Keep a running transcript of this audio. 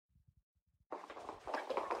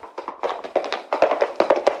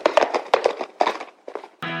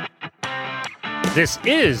This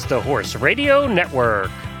is the Horse Radio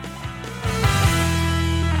Network.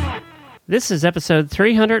 This is episode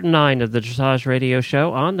 309 of the Dressage Radio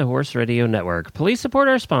Show on the Horse Radio Network. Please support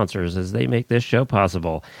our sponsors as they make this show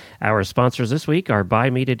possible. Our sponsors this week are Buy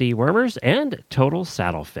Me to Dewormers and Total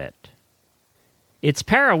Saddle Fit. It's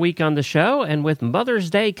Para Week on the show, and with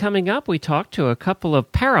Mother's Day coming up, we talked to a couple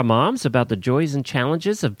of para moms about the joys and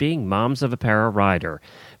challenges of being moms of a para rider.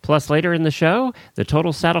 Plus, later in the show, the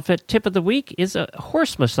Total Saddle Fit tip of the week is a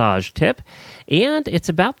horse massage tip, and it's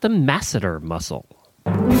about the masseter muscle.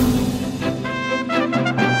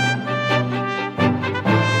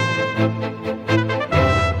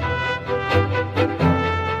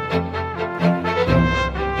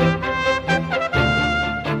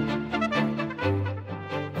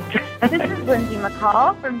 This is Lindsay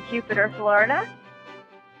McCall from Jupiter, Florida.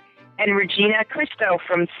 And Regina Cristo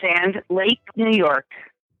from Sand Lake, New York.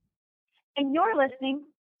 And you're listening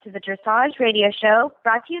to the Dressage Radio Show,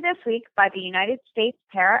 brought to you this week by the United States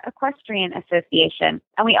Para Equestrian Association.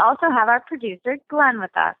 And we also have our producer, Glenn,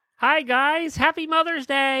 with us. Hi, guys. Happy Mother's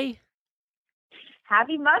Day.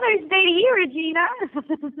 Happy Mother's Day to you, Regina.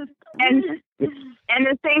 and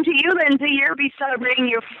the same to you, Lindsay. You'll be celebrating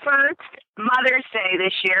your first Mother's Day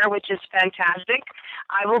this year, which is fantastic.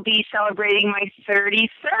 I will be celebrating my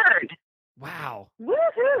 33rd. Wow.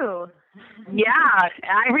 Woohoo. Yeah,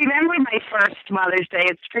 I remember my first Mother's Day.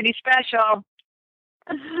 It's pretty special.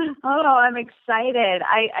 Oh, I'm excited.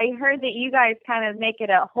 I heard that you guys kind of make it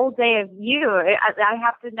a whole day of you. I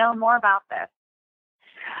have to know more about this.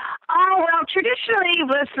 Oh, well, traditionally,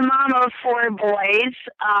 with the mom of four boys,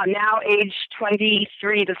 now aged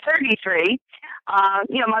 23 to 33,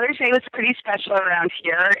 Mother's Day was pretty special around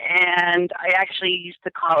here, and I actually used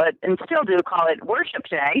to call it, and still do call it, Worship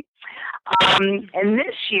Day. And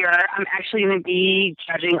this year, I'm actually going to be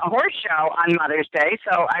judging a horse show on Mother's Day,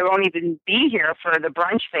 so I won't even be here for the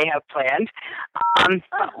brunch they have planned.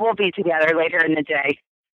 But we'll be together later in the day.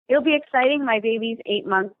 It'll be exciting. My baby's 8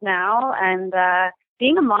 months now, and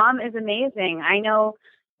being a mom is amazing. I know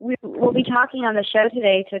we'll be talking on the show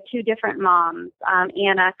today to two different moms,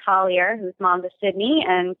 Anna Collier, who's mom to Sydney,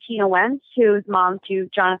 and Tina Wentz, who's mom to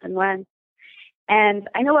Jonathan Wentz. And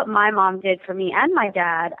I know what my mom did for me and my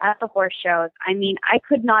dad at the horse shows. I mean, I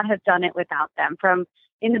could not have done it without them. From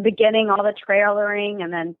in the beginning, all the trailering,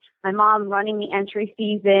 and then my mom running the entry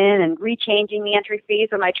fees in and rechanging the entry fees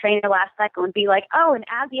when my trainer last second would be like, oh, and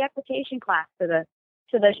add the equitation class to the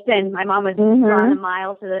spin. My mom would run a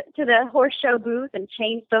mile to the horse show booth and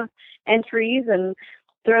change the entries and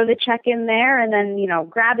throw the check in there, and then,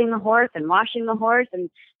 grabbing the horse and washing the horse and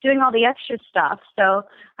doing all the extra stuff. So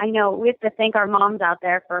I know we have to thank our moms out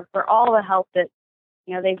there for all the help that,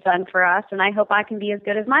 they've done for us. And I hope I can be as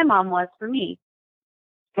good as my mom was for me.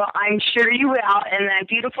 Well, I'm sure you will, and that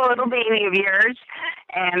beautiful little baby of yours.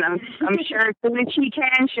 And I'm sure as soon as she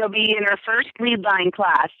can, she'll be in her first lead line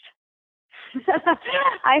class.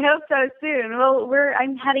 I hope so soon. Well,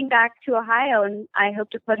 I'm heading back to Ohio, and I hope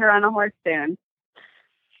to put her on a horse soon.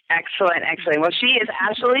 Excellent. Well, she is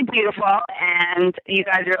absolutely beautiful, and you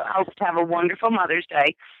guys are hope to have a wonderful Mother's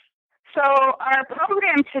Day. So our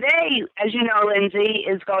program today, as you know, Lindsay,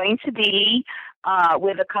 is going to be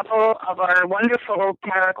with a couple of our wonderful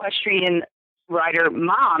para-equestrian rider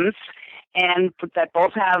moms, and that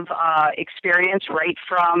both have experience right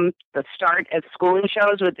from the start at schooling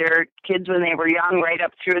shows with their kids when they were young, right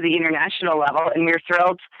up through the international level. And we're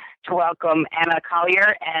thrilled to welcome Anna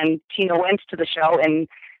Collier and Tina Wentz to the show and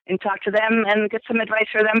talk to them and get some advice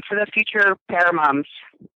for them for the future para moms.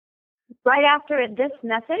 Right after this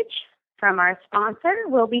message from our sponsor,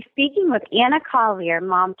 we'll be speaking with Anna Collier,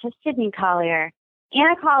 mom to Sydney Collier.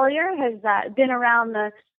 Anna Collier has been around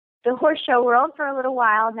the horse show world for a little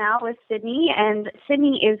while now with Sydney, and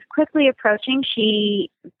Sydney is quickly approaching.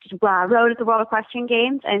 She rode at the World Equestrian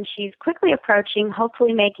Games, and she's quickly approaching,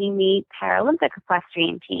 hopefully making the Paralympic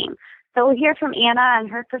equestrian team. So we'll hear from Anna and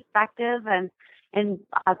her perspective and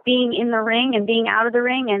being in the ring and being out of the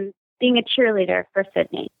ring and being a cheerleader for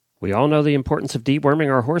Sydney. We all know the importance of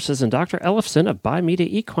deworming our horses, and Dr. Ellefson of Buy Me to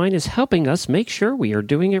Equine is helping us make sure we are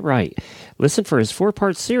doing it right. Listen for his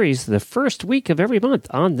 4-part series the first week of every month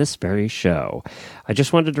on this very show. I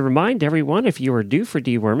just wanted to remind everyone, if you are due for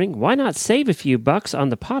deworming, why not save a few bucks on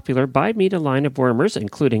the popular Buy Me to line of wormers,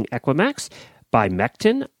 including Equimax,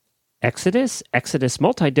 Bimectin, Exodus, Exodus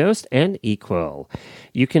Multidose, and Equil.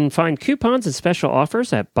 You can find coupons and special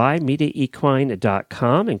offers at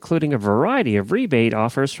buymeToEquine.com, including a variety of rebate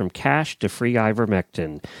offers from cash to free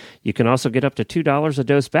ivermectin. You can also get up to $2 a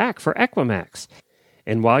dose back for Equimax.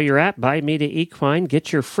 And while you're at Buy Me to Equine,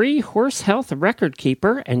 get your free horse health record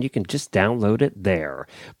keeper, and you can just download it there.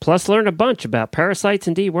 Plus, learn a bunch about parasites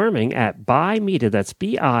and deworming at BuyMeda, that's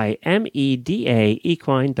BIMEDA,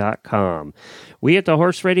 equine.com. We at the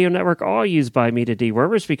Horse Radio Network all use Buy Me to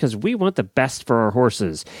dewormers because we want the best for our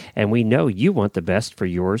horses, and we know you want the best for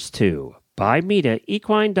yours too.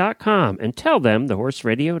 BuyMedaEquine.com and tell them the Horse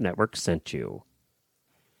Radio Network sent you.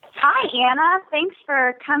 Hi, Anna. Thanks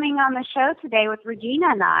for coming on the show today with Regina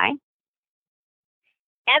and I.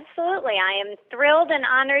 Absolutely. I am thrilled and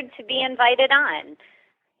honored to be invited on.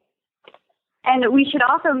 And we should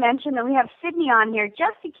also mention that we have Sydney on here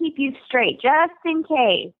just to keep you straight, just in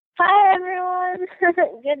case. Hi, everyone.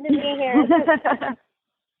 Good to be here.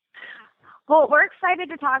 Well, we're excited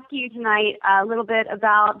to talk to you tonight a little bit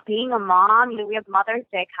about being a mom. You know, we have Mother's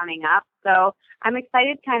Day coming up, so I'm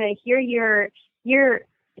excited to kind of hear your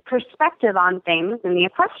perspective on things in the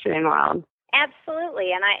equestrian world.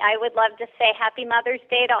 Absolutely, and I would love to say Happy Mother's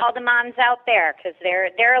Day to all the moms out there, because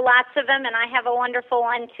there are lots of them, and I have a wonderful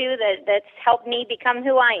one too that's helped me become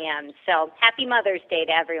who I am. So Happy Mother's Day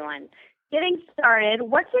to everyone. Getting started,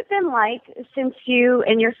 what's it been like since you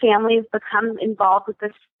and your family have become involved with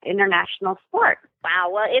this international sport? Wow,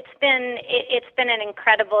 well, it's been an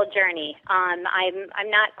incredible journey. I'm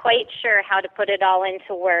not quite sure how to put it all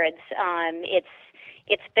into words.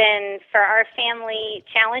 It's been, for our family,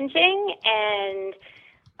 challenging and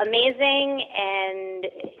amazing and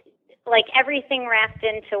like everything wrapped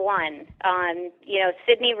into one.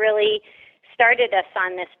 Sydney really started us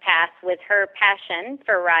on this path with her passion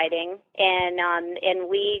for riding, and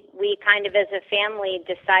we kind of as a family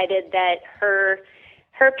decided that her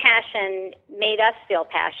passion made us feel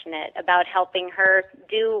passionate about helping her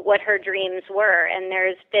do what her dreams were. And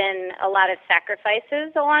there's been a lot of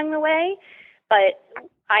sacrifices along the way, but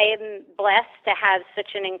I am blessed to have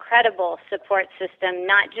such an incredible support system,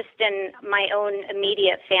 not just in my own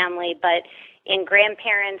immediate family, but in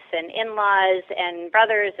grandparents and in-laws and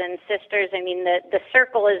brothers and sisters. I mean, the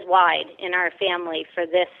circle is wide in our family for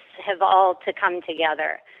this have all to come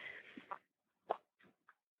together.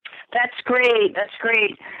 That's great. That's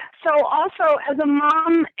great. So also, as a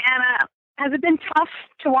mom, Anna, has it been tough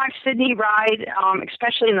to watch Sydney ride,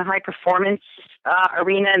 especially in the high-performance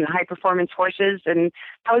arena and the high-performance horses? And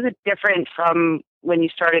how is it different from when you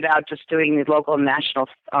started out just doing the local and national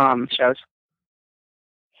shows?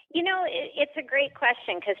 You know, it's a great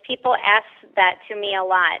question because people ask that to me a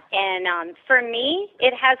lot. And for me,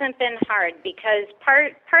 it hasn't been hard because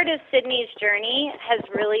part of Sydney's journey has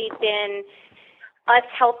really been us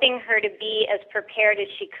helping her to be as prepared as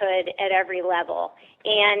she could at every level.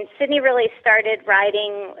 And Sydney really started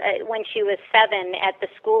riding when she was 7 at the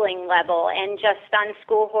schooling level and just on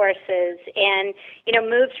school horses and,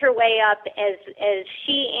 moved her way up as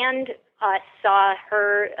she and us saw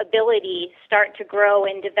her ability start to grow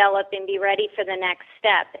and develop and be ready for the next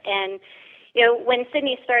step. And, when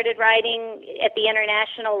Sydney started riding at the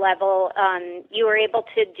international level, you were able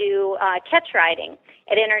to do catch riding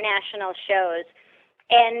at international shows.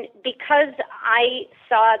 And because I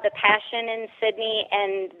saw the passion in Sydney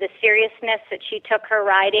and the seriousness that she took her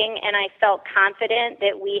riding, and I felt confident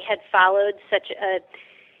that we had followed such a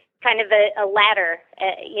kind of a ladder,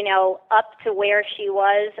 up to where she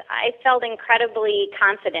was, I felt incredibly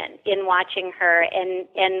confident in watching her.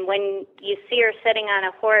 And when you see her sitting on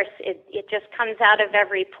a horse, it just comes out of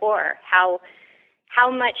every pore how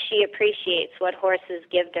much she appreciates what horses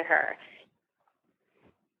give to her.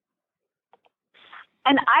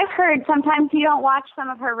 And I've heard sometimes you don't watch some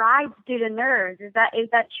of her rides due to nerves. Is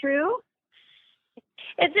that true?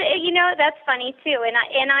 It's that's funny too.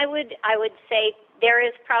 And I would say there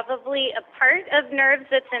is probably a part of nerves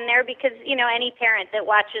that's in there because any parent that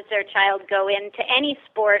watches their child go into any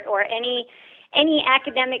sport or any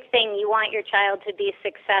academic thing, you want your child to be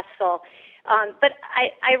successful. But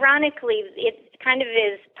ironically, it kind of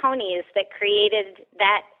is ponies that created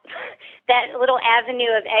that little avenue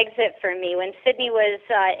of exit for me. When Sydney was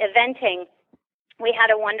eventing, we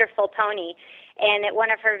had a wonderful pony. And at one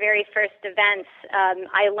of her very first events,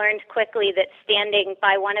 I learned quickly that standing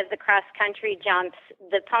by one of the cross-country jumps,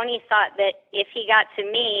 the pony thought that if he got to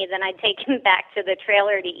me, then I'd take him back to the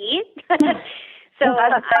trailer to eat. So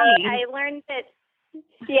I learned that,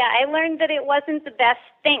 I learned that it wasn't the best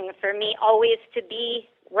thing for me always to be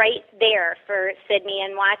right there for Sydney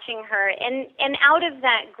and watching her. And out of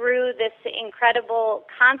that grew this incredible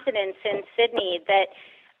confidence in Sydney that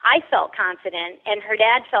I felt confident and her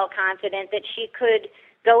dad felt confident that she could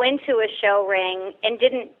go into a show ring and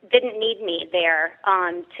didn't need me there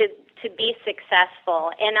to be successful.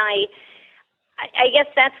 And I guess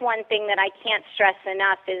that's one thing that I can't stress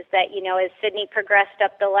enough is that, as Sydney progressed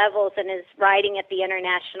up the levels and is riding at the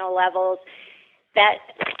international levels, that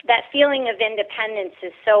feeling of independence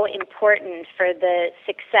is so important for the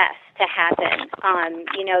success to happen.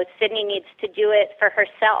 Sydney needs to do it for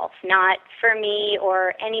herself, not for me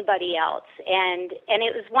or anybody else. And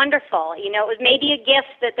it was wonderful. It was maybe a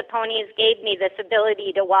gift that the ponies gave me, this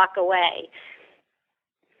ability to walk away.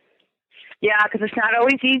 Yeah, because it's not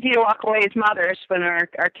always easy to walk away as mothers when our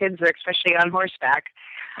kids are especially on horseback.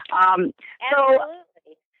 Absolutely.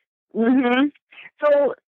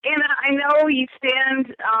 So, Anna, I know you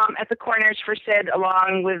stand at the corners for Sid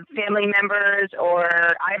along with family members, or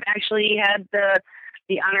I've actually had the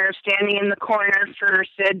honor of standing in the corner for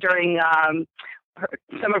Sid during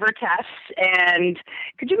some of her tests. And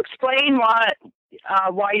could you explain why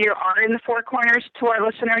you are in the four corners to our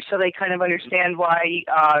listeners so they kind of understand why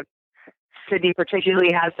Sydney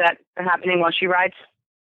particularly has that happening while she rides?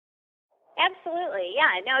 Absolutely,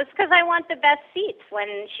 yeah. No, it's because I want the best seats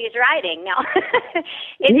when she's riding. No,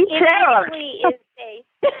 Me too.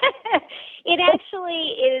 It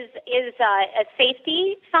actually is a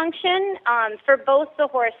safety function for both the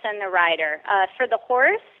horse and the rider. For the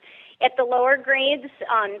horse, at the lower grades,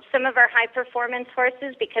 some of our high-performance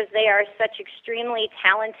horses, because they are such extremely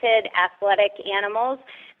talented, athletic animals,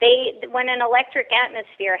 when an electric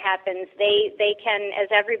atmosphere happens, they can, as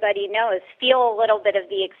everybody knows, feel a little bit of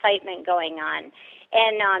the excitement going on.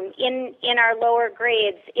 And in our lower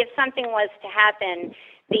grades, if something was to happen,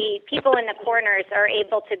 the people in the corners are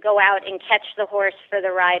able to go out and catch the horse for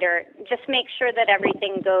the rider, just make sure that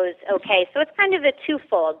everything goes okay. So it's kind of a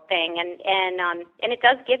twofold thing, and it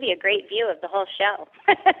does give you a great view of the whole show.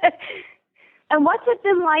 And what's it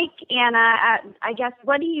been like, Anna? I guess,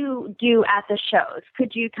 what do you do at the shows?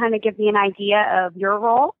 Could you kind of give me an idea of your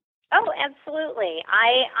role? Oh, absolutely.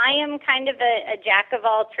 I am kind of a jack of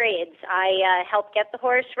all trades. I help get the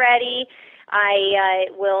horse ready. I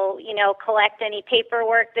will, collect any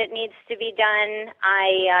paperwork that needs to be done.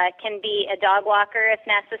 I can be a dog walker if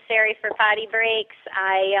necessary for potty breaks.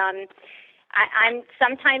 I'm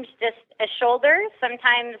sometimes just a shoulder.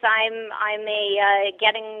 Sometimes I'm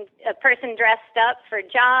getting a person dressed up for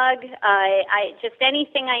jog. I just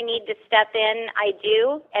anything I need to step in, I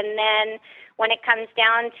do. And then when it comes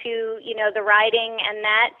down to the riding and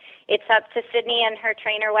that, it's up to Sydney and her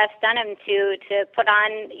trainer Wes Dunham to put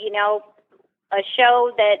on a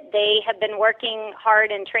show that they have been working hard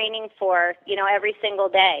and training for every single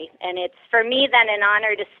day. And it's for me then an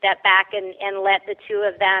honor to step back and let the two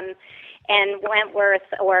of them and Wentworth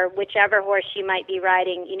or whichever horse she might be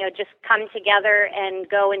riding, just come together and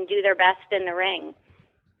go and do their best in the ring.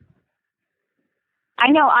 I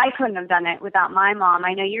know I couldn't have done it without my mom.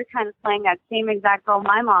 I know you're kind of playing that same exact role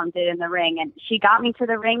my mom did in the ring. And she got me to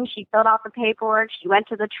the ring. She filled out the paperwork. She went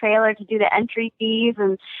to the trailer to do the entry fees.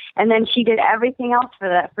 And then she did everything else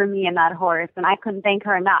for me and that horse. And I couldn't thank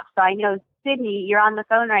her enough. So I know, Sydney, you're on the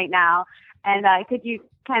phone right now. And could you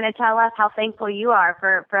kind of tell us how thankful you are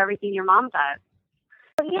for everything your mom does?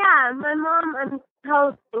 Yeah, my mom, I'm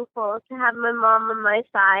so thankful to have my mom on my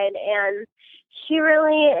side. And she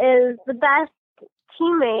really is the best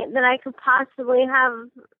teammate that I could possibly have,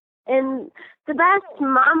 and the best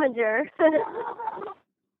momager.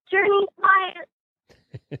 Journey's quiet.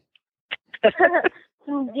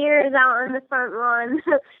 Some deers out on the front lawn.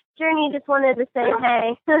 Journey just wanted to say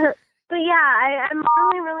hey. But yeah, I'm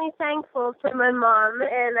really, really thankful for my mom,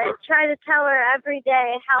 and I try to tell her every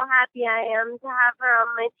day how happy I am to have her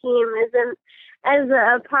on my team as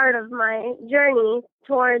a part of my journey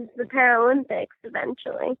towards the Paralympics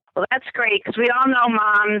eventually. Well, that's great, because we all know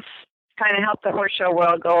moms kind of help the horse show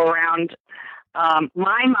world go around.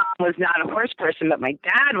 My mom was not a horse person, but my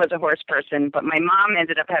dad was a horse person, but my mom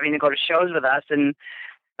ended up having to go to shows with us, and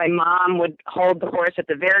my mom would hold the horse at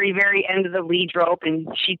the very, very end of the lead rope, and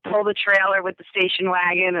she'd pull the trailer with the station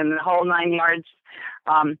wagon and the whole 9 yards.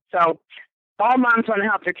 So all moms want to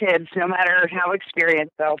help their kids, no matter how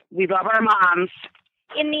experienced. So we love our moms.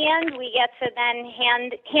 In the end, we get to then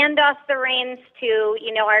hand off the reins to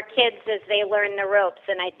our kids as they learn the ropes,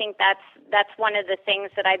 and I think that's one of the things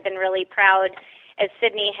that I've been really proud as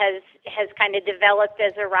Sydney has kind of developed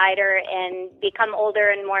as a rider and become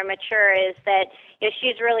older and more mature, is that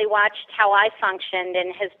she's really watched how I functioned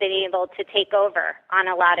and has been able to take over on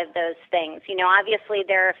a lot of those things. Obviously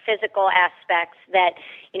there are physical aspects that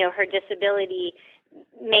her disability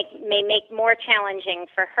may make more challenging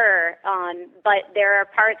for her, but there are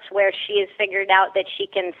parts where she has figured out that she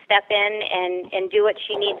can step in and do what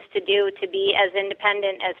she needs to do to be as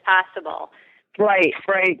independent as possible. Right,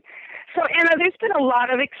 right. So, Anna, there's been a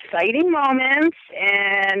lot of exciting moments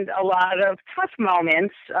and a lot of tough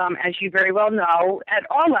moments, as you very well know, at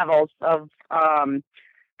all levels of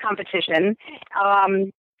competition.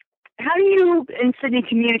 How do you and Sydney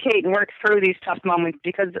communicate and work through these tough moments?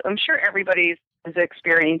 Because I'm sure everybody is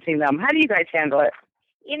experiencing them. How do you guys handle it?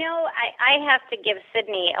 You know, I have to give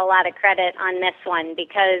Sydney a lot of credit on this one,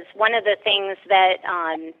 because one of the things that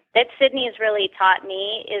Sydney has really taught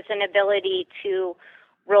me is an ability to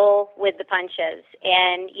roll with the punches.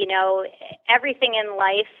 And, you know, everything in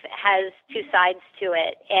life has two sides to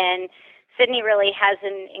it. And Sydney really has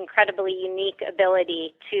an incredibly unique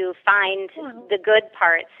ability to find the good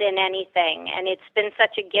parts in anything. And it's been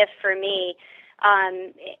such a gift for me.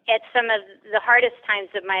 At some of the hardest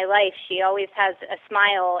times of my life, she always has a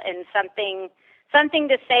smile and something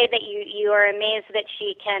to say that you are amazed that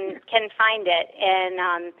she can find it.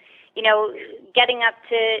 And you know, getting up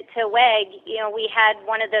to WEG, you know, we had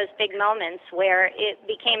one of those big moments where it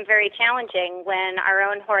became very challenging when our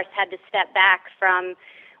own horse had to step back from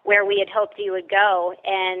where we had hoped he would go.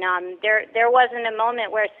 And there wasn't a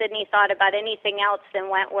moment where Sydney thought about anything else than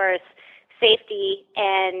Wentworth's safety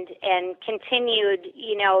and continued,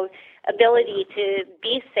 you know, ability to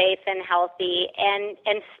be safe and healthy, and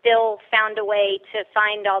still found a way to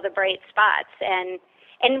find all the bright spots.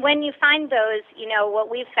 And when you find those, you know, what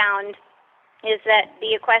we've found is that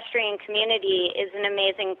the equestrian community is an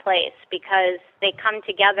amazing place, because they come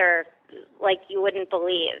together like you wouldn't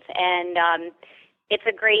believe. And it's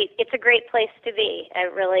a great place to be.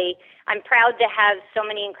 I'm proud to have so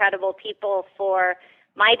many incredible people for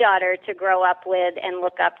my daughter to grow up with and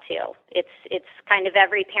look up to. It's kind of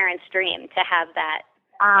every parent's dream to have that.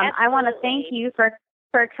 I want to thank you for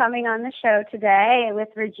coming on the show today with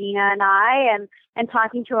Regina and I and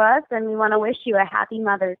talking to us, and we want to wish you a happy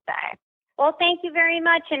Mother's Day. Well, thank you very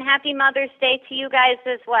much, and happy Mother's Day to you guys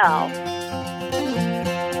as well.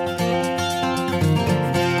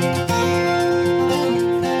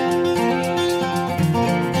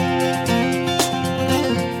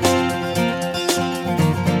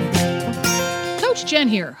 Coach Jen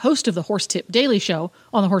here, host of the Horse Tip Daily Show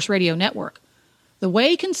on the Horse Radio Network. The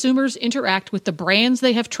way consumers interact with the brands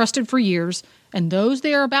they have trusted for years and those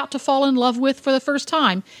they are about to fall in love with for the first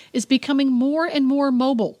time is becoming more and more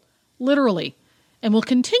mobile, literally, and will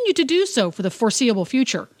continue to do so for the foreseeable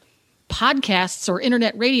future. Podcasts or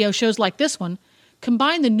internet radio shows like this one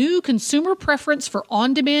combine the new consumer preference for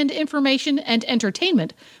on-demand information and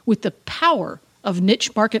entertainment with the power of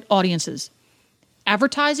niche market audiences.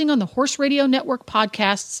 Advertising on the Horse Radio Network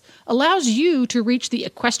podcasts allows you to reach the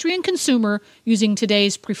equestrian consumer using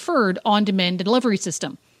today's preferred on-demand delivery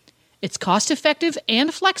system. It's cost-effective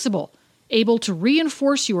and flexible, able to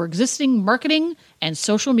reinforce your existing marketing and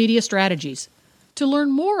social media strategies. To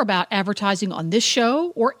learn more about advertising on this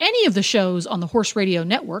show or any of the shows on the Horse Radio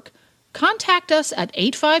Network, contact us at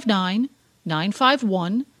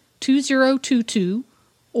 859-951-2022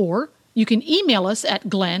 or you can email us at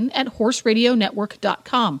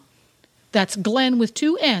glenn@horseradionetwork.com. That's Glenn with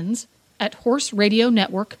 2 N's at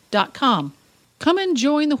horseradionetwork.com. Come and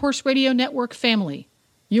join the Horse Radio Network family.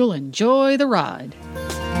 You'll enjoy the ride.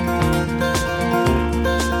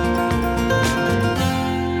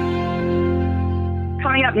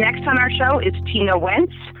 Coming up next on our show is Tina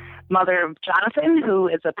Wentz, mother of Jonathan, who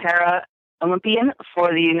is a para-Olympian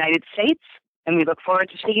for the United States, and we look forward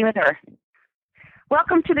to speaking with her.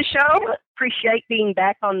 Welcome to the show. Appreciate being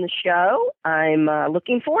back on the show. I'm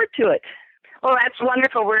looking forward to it. Well, that's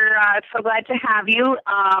wonderful. We're so glad to have you.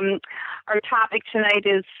 Our topic tonight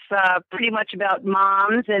is pretty much about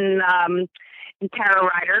moms and para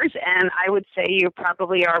riders, and I would say you're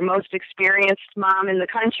probably our most experienced mom in the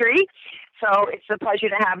country. So it's a pleasure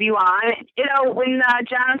to have you on. You know, when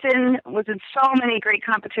Jonathan was in so many great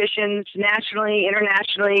competitions, nationally,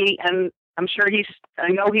 internationally, and I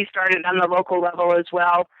know he started on the local level as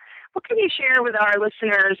well. What can you share with our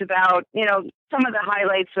listeners about, you know, some of the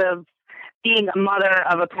highlights of being a mother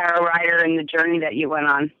of a para rider and the journey that you went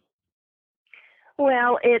on?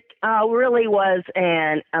 Well, it really was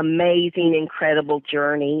an amazing, incredible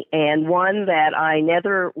journey, and one that I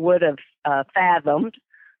never would have fathomed.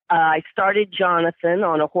 I started Jonathan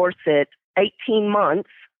on a horse at 18 months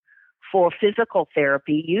for physical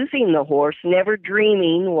therapy, using the horse, never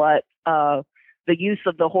dreaming what the use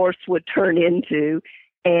of the horse would turn into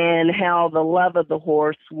and how the love of the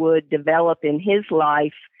horse would develop in his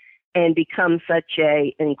life and become such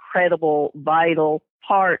an incredible, vital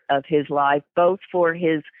part of his life, both for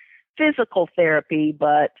his physical therapy,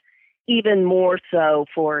 but even more so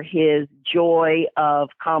for his joy of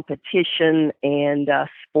competition and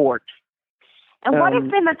sport. And what has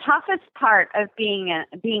been the toughest part of being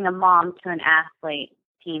a mom to an athlete,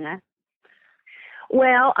 Tina?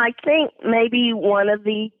 Well, I think maybe one of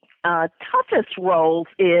the toughest roles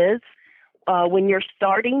is when you're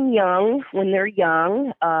starting young, when they're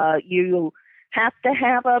young, you have to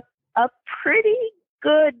have a pretty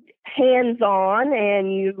good hands-on,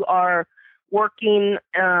 and you are working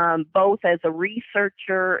both as a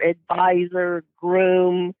researcher, advisor,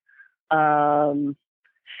 groom,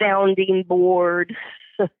 sounding board,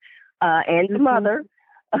 and mother.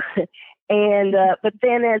 And but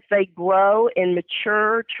then as they grow and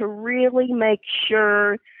mature, to really make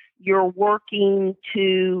sure you're working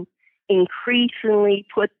to increasingly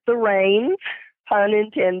put the reins, pun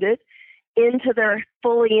intended,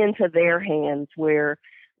 fully into their hands, where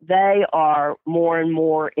they are more and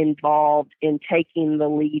more involved in taking the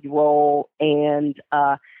lead role and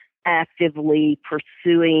actively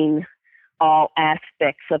pursuing all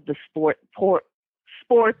aspects of the sport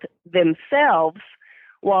themselves,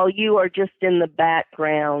 while you are just in the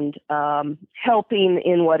background helping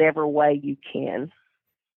in whatever way you can.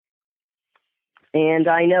 And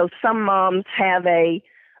I know some moms have a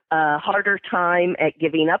harder time at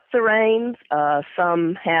giving up the reins.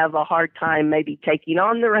 Some have a hard time maybe taking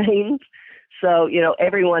on the reins. So,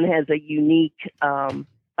 everyone has a unique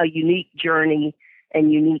journey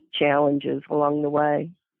and unique challenges along the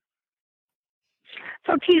way.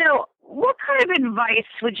 So, Tina, what kind of advice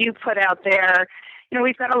would you put out there?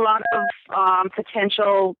 We've got a lot of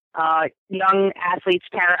potential young athletes,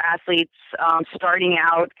 para-athletes starting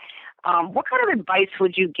out. What kind of advice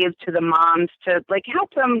would you give to the moms to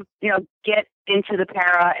help them, get into the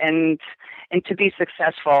para and to be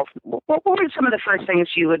successful? What are some of the first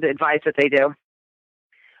things you would advise that they do?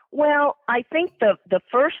 Well, I think the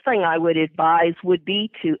first thing I would advise would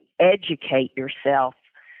be to educate yourself.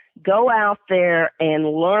 Go out there and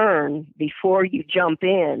learn before you jump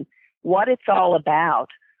in what it's all about,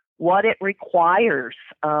 what it requires,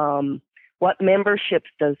 what memberships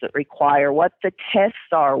does it require, what the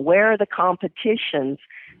tests are, where are the competitions,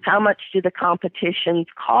 how much do the competitions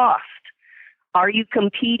cost? Are you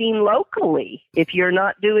competing locally? If you're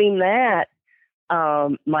not doing that,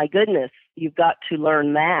 my goodness, you've got to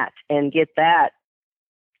learn that and get that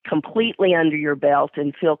completely under your belt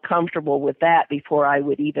and feel comfortable with that before I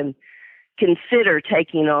would even consider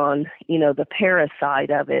taking on, the para side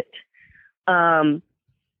of it.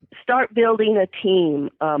 Start building a team.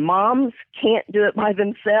 Moms can't do it by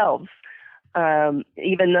themselves,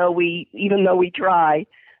 even though we try.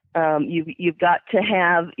 You've got to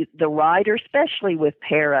have the rider, especially with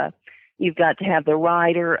para. You've got to have the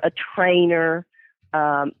rider, a trainer,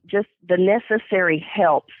 just the necessary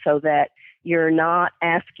help so that you're not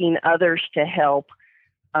asking others to help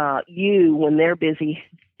you when they're busy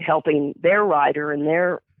helping their rider in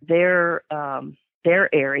their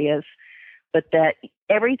areas, but that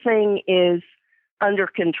everything is under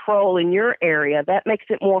control in your area. That makes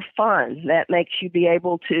it more fun. That makes you be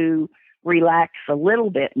able to relax a little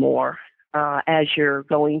bit more as you're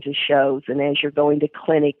going to shows and as you're going to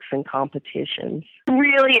clinics and competitions.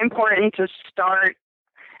 Really important to start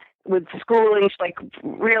with schooling,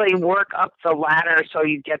 really work up the ladder so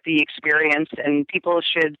you get the experience, and people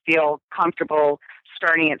should feel comfortable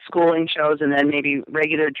starting at schooling shows and then maybe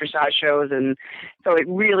regular dressage shows, and so it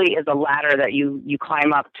really is a ladder that you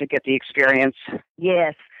climb up to get the experience.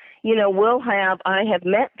 Yes. I have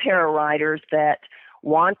met para riders that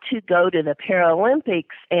want to go to the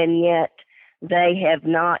Paralympics, and yet they have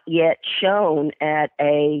not yet shown at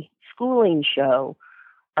a schooling show,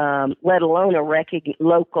 let alone a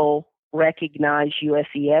local recognized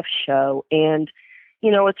USEF show. And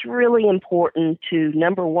it's really important to,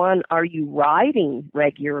 number one, are you riding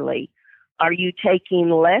regularly? Are you taking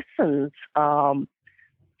lessons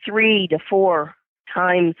 3 to 4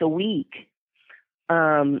 times a week?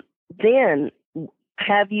 Then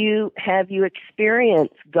have you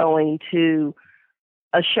experienced going to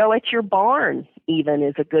a show at your barn? Even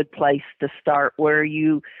is a good place to start, where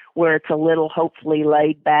it's a little hopefully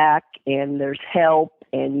laid back and there's help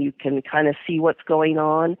and you can kind of see what's going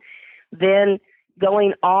on. Then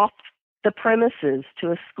going off the premises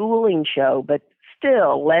to a schooling show, but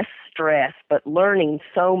still less stress, but learning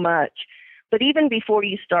so much. But even before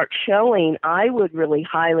you start showing, I would really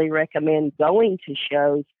highly recommend going to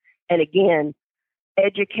shows and, again,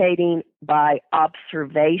 educating by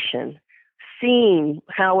observation, seeing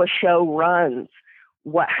how a show runs,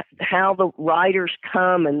 how the riders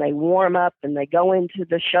come and they warm up and they go into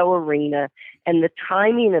the show arena, and the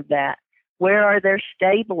timing of that. Where are their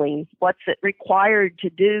stabling? What's it required to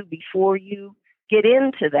do before you get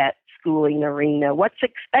into that schooling arena? What's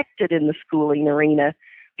expected in the schooling arena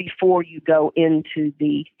before you go into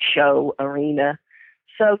the show arena.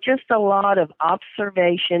 So just a lot of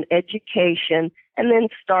observation, education, and then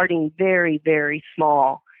starting very, very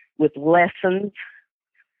small with lessons,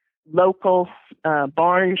 local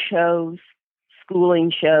barn shows,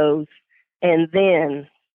 schooling shows, and then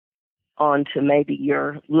on to maybe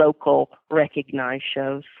your local recognized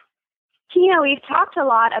shows. Tina, we've talked a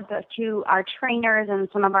lot to our trainers and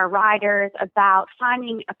some of our riders about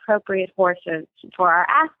finding appropriate horses for our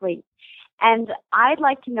athletes. And I'd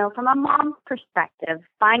like to know from a mom's perspective,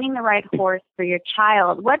 finding the right horse for your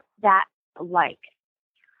child, what's that like?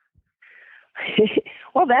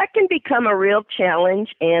 Well, that can become a real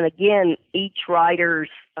challenge. And again, each rider's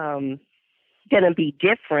going to be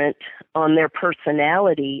different on their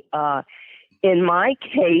personality. In my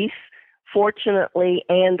case, fortunately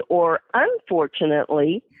and or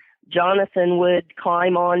unfortunately, Jonathan would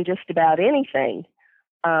climb on just about anything.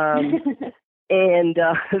 And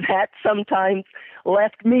that sometimes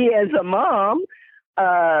left me as a mom,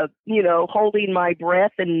 holding my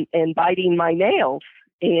breath and biting my nails.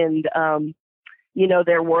 And,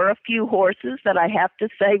 there were a few horses that I have to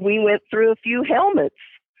say we went through a few helmets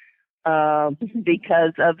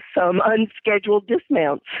because of some unscheduled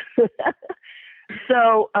dismounts.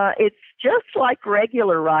 So it's just like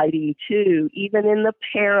regular riding, too, even in the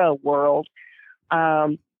para world.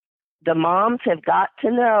 The moms have got to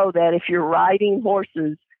know that if you're riding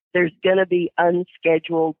horses, there's going to be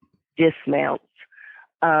unscheduled dismounts.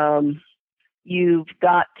 You've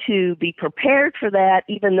got to be prepared for that,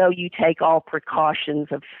 even though you take all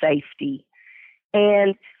precautions of safety.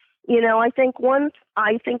 And, I think one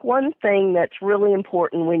thing that's really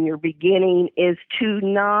important when you're beginning is to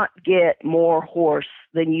not get more horse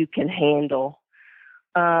than you can handle.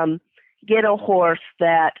 Get a horse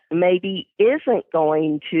that maybe isn't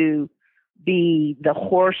going to be the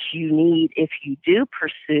horse you need if you do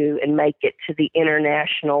pursue and make it to the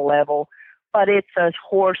international level, but it's a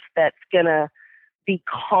horse that's going to be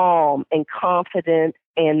calm and confident,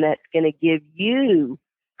 and that's going to give you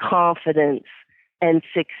confidence and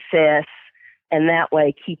success, and that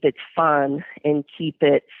way keep it fun and keep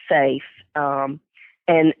it safe,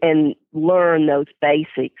 and learn those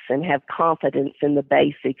basics and have confidence in the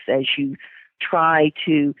basics as you try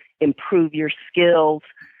to improve your skills.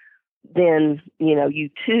 Then, you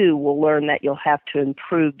too will learn that you'll have to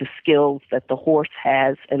improve the skills that the horse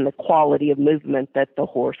has and the quality of movement that the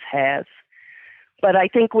horse has. But I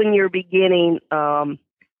think when you're beginning,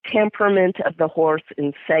 temperament of the horse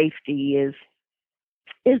and safety is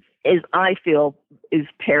I feel is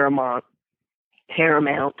paramount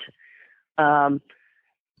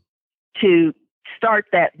to start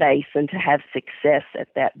that base and to have success at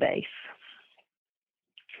that base.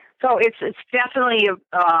 So it's definitely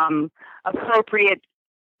appropriate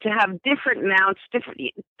to have different mounts,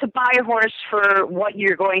 to buy a horse for what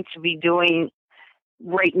you're going to be doing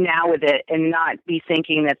right now with it, and not be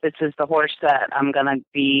thinking that this is the horse that I'm going to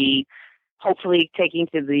be hopefully taking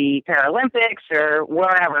to the Paralympics or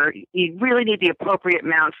wherever. You really need the appropriate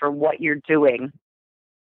mount for what you're doing.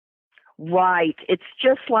 Right. It's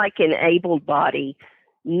just like an able body.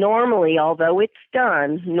 Normally, although it's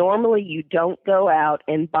done, normally you don't go out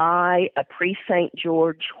and buy a pre-St.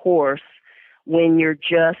 George horse when you're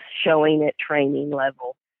just showing at training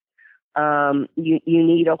level. You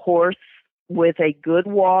need a horse with a good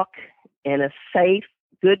walk and a safe,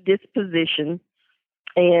 good disposition.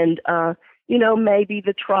 And, maybe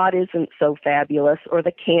the trot isn't so fabulous or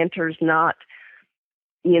the canter's not,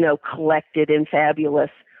 collected and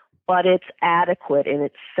fabulous, but it's adequate and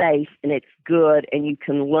it's safe and it's good and you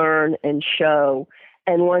can learn and show.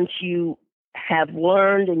 And once you have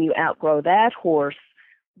learned and you outgrow that horse,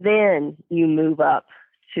 then you move up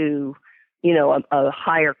to, a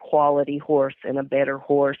higher quality horse and a better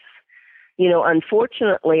horse.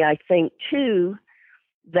 Unfortunately, I think, too,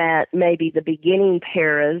 that maybe the beginning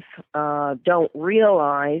paras don't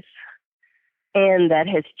realize, and that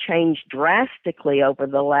has changed drastically over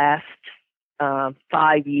the last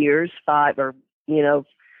 5 years, 8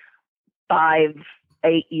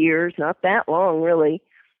 years, not that long really,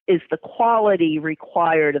 is the quality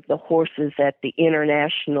required of the horses at the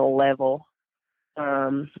international level,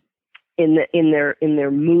 in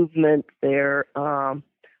their movement, their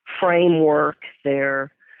framework,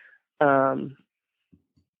 their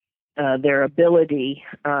ability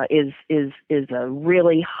is a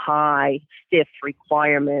really high, stiff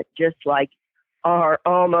requirement, just like are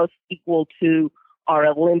almost equal to our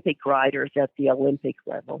Olympic riders at the Olympic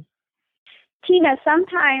level. Tina,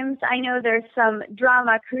 sometimes I know there's some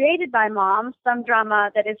drama created by moms, some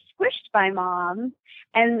drama that is squished by moms,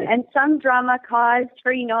 and some drama caused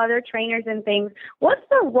for, other trainers and things. What's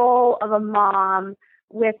the role of a mom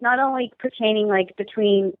with not only pertaining like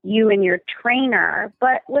between you and your trainer,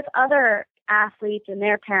 but with other athletes and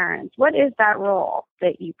their parents? What is that role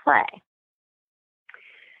that you play?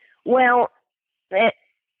 Well,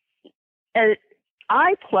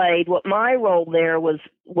 I played, what my role there was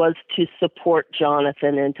to support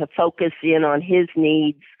Jonathan and to focus in on his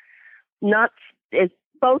needs, not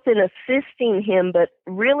both in assisting him, but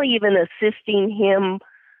really even assisting him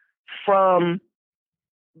from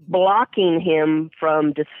blocking him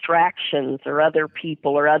from distractions or other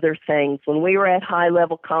people or other things. When we were at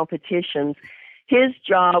high-level competitions, his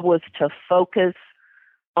job was to focus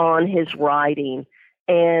on his riding.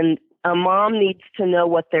 And a mom needs to know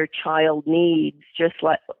what their child needs, just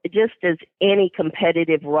as any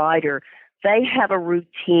competitive rider. They have a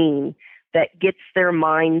routine that gets their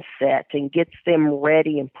mindset and gets them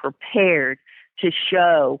ready and prepared to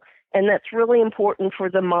show. And that's really important for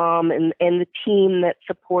the mom and the team that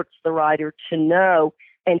supports the rider to know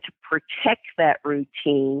and to protect that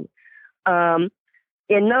routine, and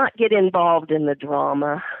not get involved in the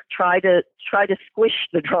drama. Try to squish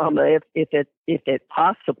the drama if it's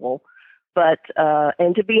possible, but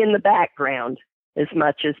and to be in the background as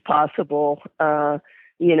much as possible.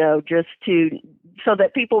 Just so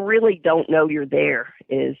that people really don't know you're there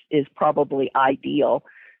is probably ideal,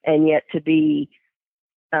 and yet to be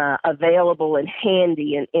available and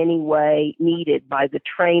handy in any way needed by the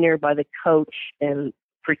trainer, by the coach, and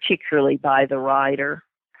particularly by the rider.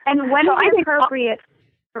 And when is it appropriate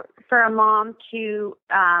for a mom to,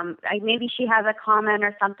 maybe she has a comment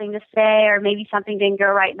or something to say, or maybe something didn't go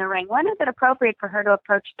right in the ring? When is it appropriate for her to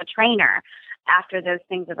approach the trainer after those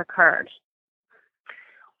things have occurred?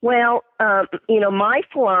 Well, my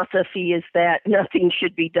philosophy is that nothing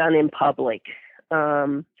should be done in public,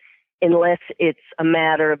 unless it's a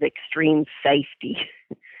matter of extreme safety.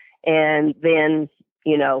 And then,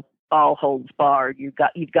 all holds barred. You've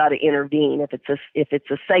got to intervene if it's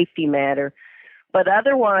a safety matter. But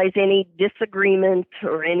otherwise, any disagreement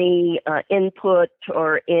or any input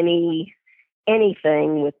or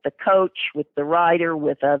anything with the coach, with the rider,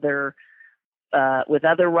 with other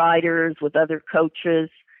riders, with other coaches,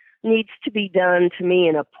 needs to be done, to me,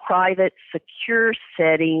 in a private, secure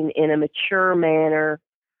setting, in a mature manner,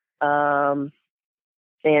 and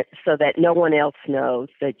so that no one else knows,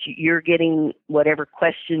 that you're getting whatever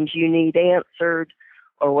questions you need answered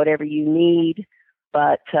or whatever you need,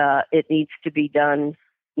 but it needs to be done,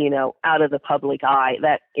 out of the public eye,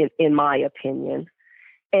 that in my opinion.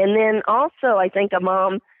 And then also, I think a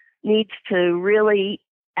mom needs to really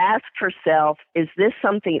ask herself, is this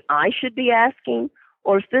something I should be asking,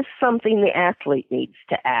 or is this something the athlete needs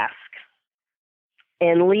to ask?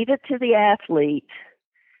 And leave it to the athlete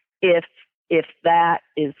if that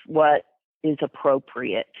is what is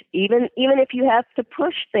appropriate. Even if you have to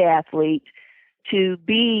push the athlete to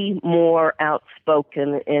be more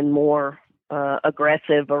outspoken and more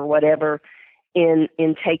aggressive or whatever in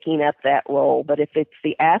taking up that role. But if it's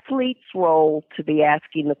the athlete's role to be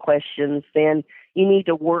asking the questions, then you need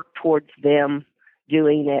to work towards them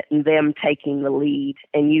doing it and them taking the lead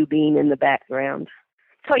and you being in the background.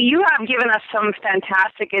 So you have given us some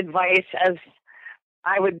fantastic advice as,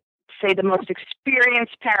 I would say, the most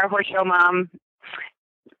experienced para-horse show mom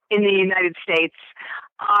in the United States.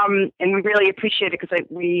 And we really appreciate it, because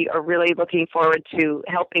we are really looking forward to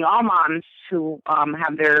helping all moms who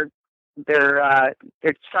have their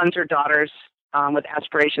sons or daughters with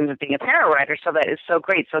aspirations of being a para-rider. So that is so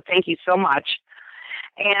great. So thank you so much.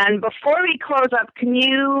 And before we close up, can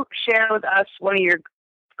you share with us one of your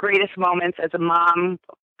greatest moments as a mom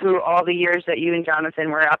through all the years that you and Jonathan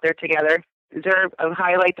were out there together? Is there a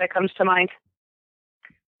highlight that comes to mind?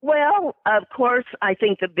 Well, of course, I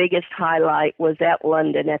think the biggest highlight was at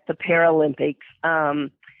London at the Paralympics.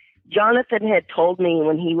 Jonathan had told me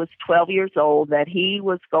when he was 12 years old that he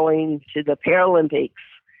was going to the Paralympics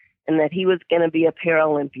and that he was going to be a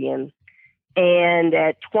Paralympian. And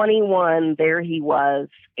at 21, there he was.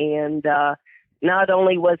 And not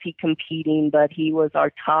only was he competing, but he was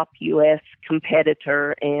our top U.S.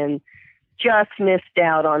 competitor and just missed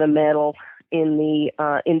out on a medal in the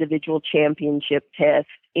individual championship test.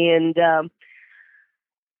 And,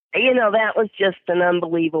 that was just an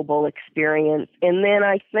unbelievable experience. And then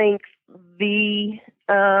I think the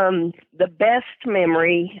best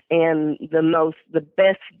memory and the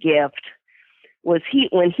best gift was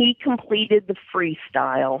when he completed the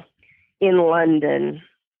freestyle in London.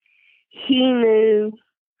 He knew,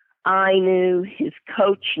 I knew, his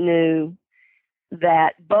coach knew,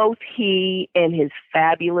 that both he and his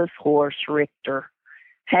fabulous horse, Richter,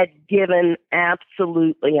 had given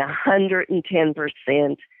absolutely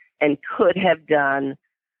 110% and could have done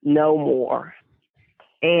no more.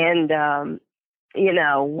 And,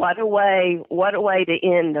 what a way to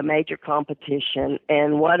end a major competition,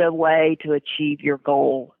 and what a way to achieve your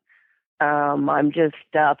goal. I'm just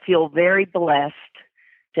feel very blessed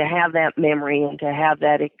to have that memory and to have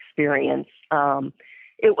that experience.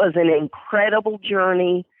 It was an incredible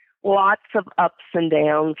journey, lots of ups and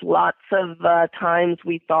downs, lots of times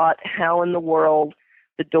we thought, how in the world,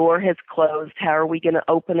 the door has closed, how are we going to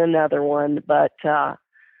open another one? But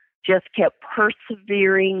just kept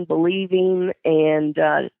persevering, believing, and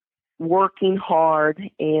working hard,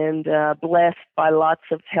 and blessed by lots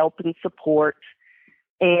of help and support.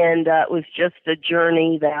 And it was just a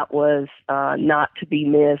journey that was not to be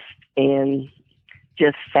missed, and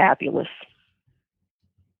just fabulous.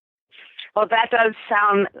 Well, that does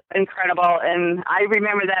sound incredible. And I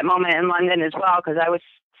remember that moment in London as well, because I was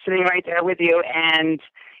sitting right there with you, and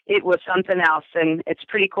it was something else. And it's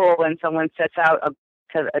pretty cool when someone sets out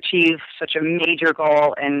to achieve such a major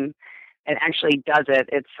goal and actually does it.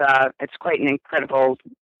 It's quite an incredible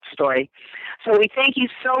story. So we thank you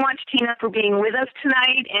so much, Tina, for being with us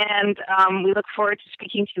tonight, and we look forward to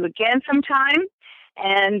speaking to you again sometime.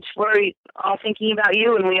 And we're all thinking about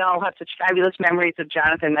you, and we all have such fabulous memories of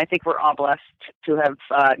Jonathan. I think we're all blessed to have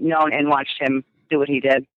known and watched him do what he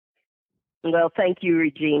did. Well, thank you,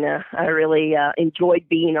 Regina. I really enjoyed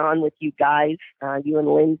being on with you guys, you and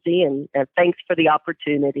Lindsay, and thanks for the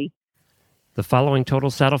opportunity. The following Total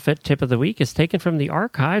Saddle Fit tip of the week is taken from the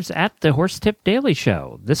archives at the Horse Tip Daily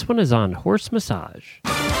Show. This one is on horse massage.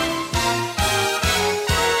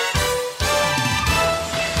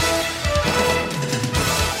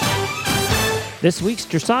 This week's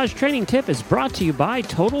dressage training tip is brought to you by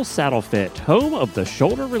Total Saddle Fit, home of the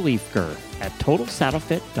shoulder relief girth at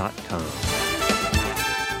TotalSaddleFit.com.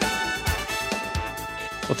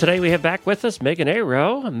 Well, today we have back with us Megan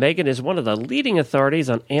Arow. Megan is one of the leading authorities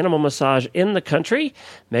on animal massage in the country.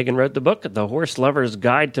 Megan wrote the book, The Horse Lover's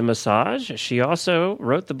Guide to Massage. She also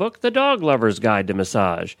wrote the book, The Dog Lover's Guide to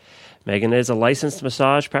Massage. Megan is a licensed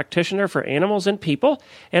massage practitioner for animals and people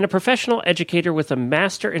and a professional educator with a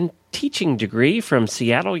master in teaching degree from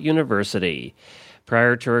Seattle University.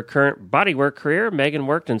 Prior to her current bodywork career, Megan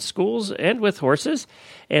worked in schools and with horses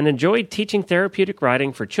and enjoyed teaching therapeutic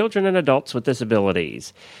riding for children and adults with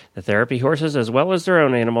disabilities. The therapy horses, as well as their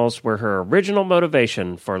own animals, were her original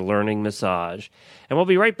motivation for learning massage. And we'll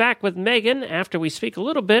be right back with Megan after we speak a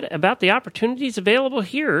little bit about the opportunities available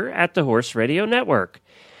here at the Horse Radio Network.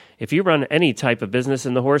 If you run any type of business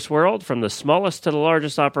in the horse world, from the smallest to the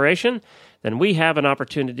largest operation, then we have an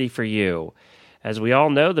opportunity for you. As we all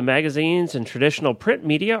know, the magazines and traditional print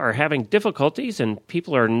media are having difficulties, and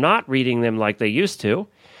people are not reading them like they used to.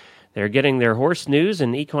 They're getting their horse news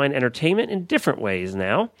and equine entertainment in different ways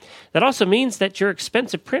now. That also means that your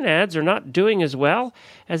expensive print ads are not doing as well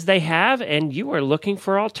as they have, and you are looking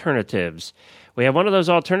for alternatives. We have one of those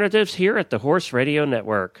alternatives here at the Horse Radio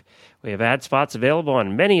Network. We have ad spots available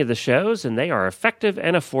on many of the shows, and they are effective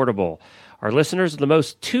and affordable. Our listeners are the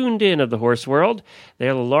most tuned in of the horse world. They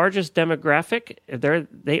are the largest demographic.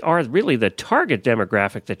 They are really the target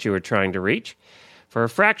demographic that you are trying to reach. For a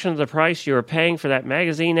fraction of the price you are paying for that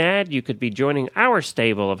magazine ad, you could be joining our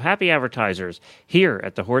stable of happy advertisers here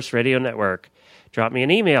at the Horse Radio Network. Drop me an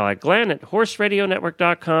email at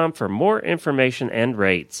glenn@horseradionetwork.com for more information and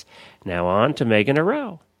rates. Now on to Megan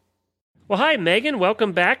Arow. Well, hi, Megan.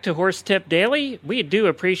 Welcome back to Horse Tip Daily. We do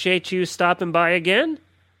appreciate you stopping by again.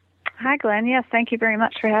 Hi, Glenn. Yes, thank you very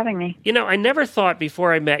much for having me. You know, I never thought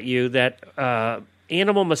before I met you that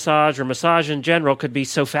animal massage or massage in general could be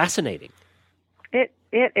so fascinating. It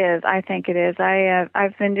is. I think it is.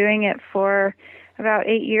 I've been doing it for about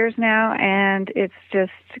 8 years now, and it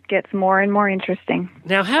just gets more and more interesting.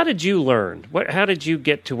 Now, how did you learn? How did you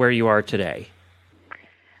get to where you are today?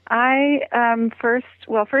 First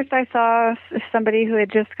I saw somebody who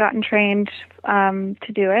had just gotten trained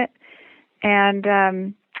to do it, and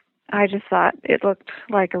I just thought it looked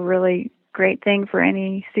like a really great thing for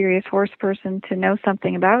any serious horse person to know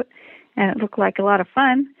something about, and it looked like a lot of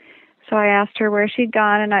fun. So I asked her where she'd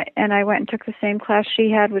gone, and I went and took the same class she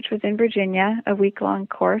had, which was in Virginia, a week-long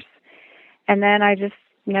course, and then I just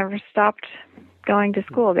never stopped going to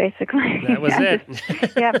school, basically. That was it.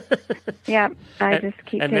 Yep. I just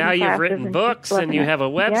keep taking classes. And now you've written books, and you have a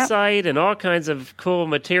website and all kinds of cool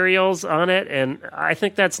materials on it, and I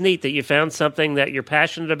think that's neat that you found something that you're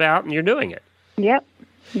passionate about and you're doing it. Yep.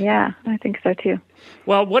 Yeah, I think so too.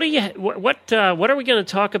 Well, what are we going to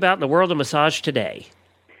talk about in the world of massage today?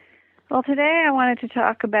 Well, today I wanted to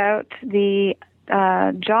talk about the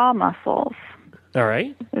jaw muscles. All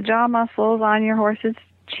right. The jaw muscles on your horse's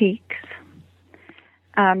cheeks.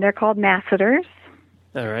 They're called masseters.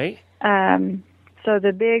 All right. So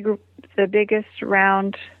the biggest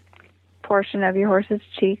round portion of your horse's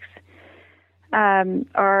cheeks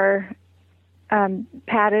are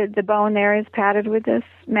padded. The bone there is padded with this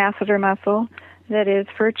masseter muscle that is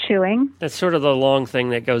for chewing. That's sort of the long thing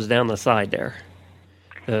that goes down the side there.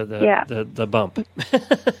 The bump. I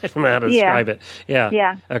don't know how to describe it. Yeah.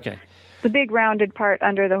 Yeah. Okay. The big rounded part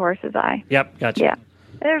under the horse's eye. Yep. Gotcha. Yeah.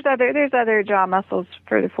 There's other jaw muscles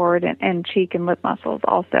further forward and cheek and lip muscles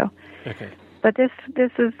also. Okay. But this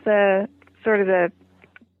is the sort of the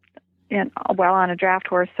on a draft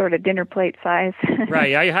horse sort of dinner plate size.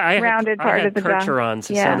 Right. I rounded part of the jaw. Percherons,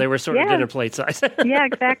 so they were sort of dinner plate size. Yeah,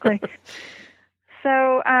 exactly.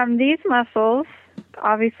 So these muscles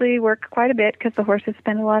obviously work quite a bit because the horses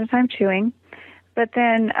spend a lot of time chewing, but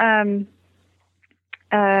then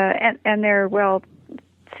and they're well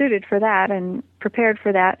suited for that and prepared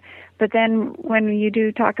for that. But then when you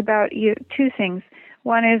do talk about two things,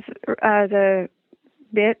 one is the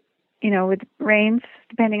bit, with reins,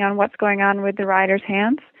 depending on what's going on with the rider's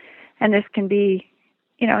hands, and this can be,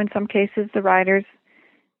 in some cases the riders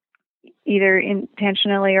either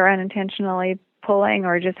intentionally or unintentionally pulling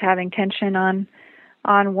or just having tension on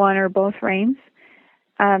one or both reins.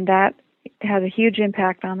 That has a huge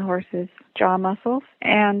impact on the horse's jaw muscles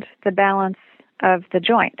and the balance of the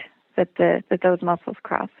joint that those muscles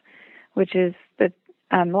cross, which is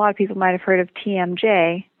a lot of people might have heard of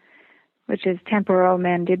TMJ, which is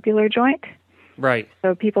temporomandibular joint. Right.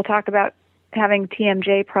 So people talk about having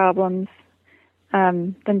TMJ problems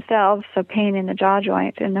themselves, so pain in the jaw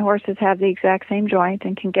joint, and the horses have the exact same joint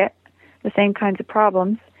and can get the same kinds of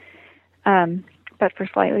problems, but for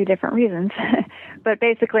slightly different reasons. But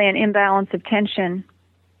basically an imbalance of tension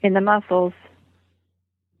in the muscles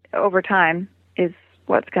over time is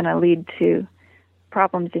what's going to lead to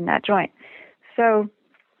problems in that joint. So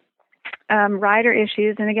rider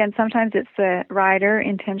issues, and again, sometimes it's the rider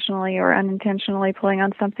intentionally or unintentionally pulling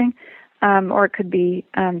on something, or it could be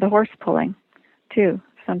the horse pulling too.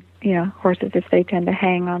 Some horses, if they tend to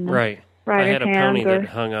hang on the right. rider's I had a pony that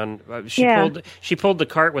hung on. She pulled the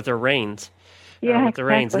cart with her reins. With the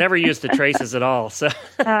reins. Never used the traces at all. So.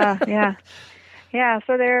 Yeah.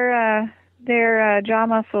 So their jaw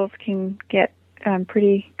muscles can get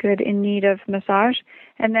pretty good in need of massage.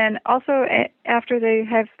 And then also after they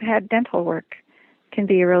have had dental work can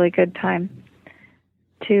be a really good time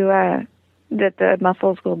to that the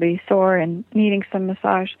muscles will be sore and needing some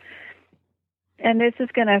massage. And this is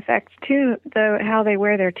going to affect too how they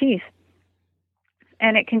wear their teeth.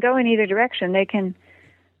 And it can go in either direction. They can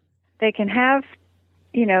have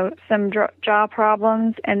some jaw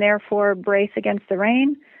problems and therefore brace against the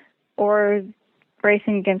rein, or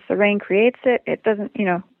bracing against the rein creates it. It doesn't,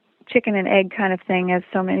 chicken and egg kind of thing, as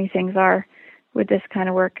so many things are with this kind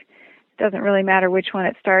of work. It doesn't really matter which one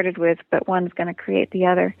it started with, but one's going to create the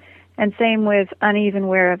other. And same with uneven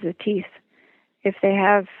wear of the teeth. If they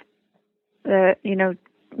have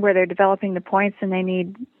where they're developing the points and they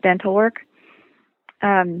need dental work,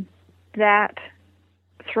 that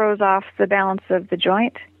throws off the balance of the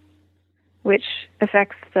joint, which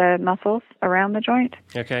affects the muscles around the joint.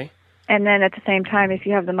 Okay. And then at the same time, if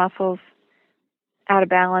you have the muscles out of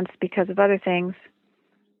balance because of other things,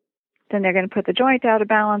 then they're going to put the joint out of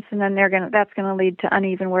balance, and then that's going to lead to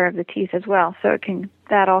uneven wear of the teeth as well. So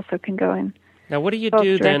that also can go in. Now, what do you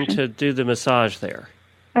do then to do the massage there?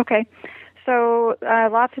 Okay. So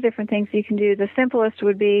lots of different things you can do. The simplest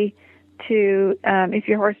would be to, if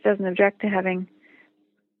your horse doesn't object to having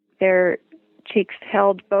their cheeks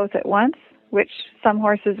held both at once, which some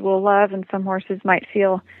horses will love and some horses might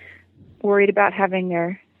feel worried about having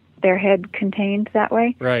their head contained that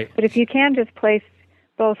way. Right. But if you can just place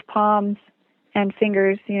both palms and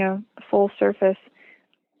fingers, full surface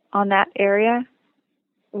on that area,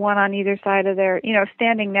 one on either side of their,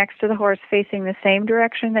 standing next to the horse facing the same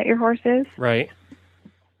direction that your horse is. Right.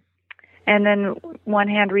 And then one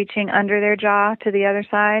hand reaching under their jaw to the other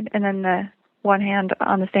side, and then the one hand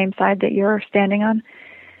on the same side that you're standing on.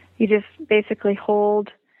 You just basically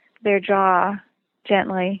hold their jaw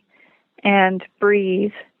gently and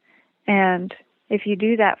breathe. And if you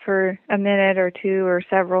do that for a minute or two or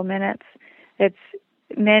several minutes,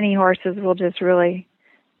 many horses will just really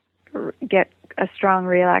get a strong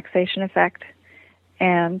relaxation effect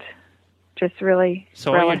and just really.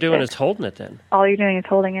 So all you're doing is holding it then? All you're doing is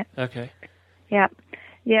holding it. Okay. Yeah.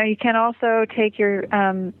 You can also take your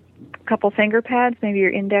couple finger pads, maybe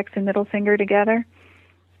your index and middle finger together,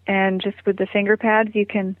 and just with the finger pads you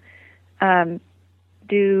can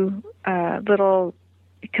do little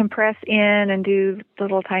compress in and do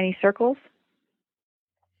little tiny circles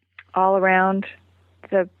all around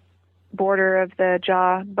the border of the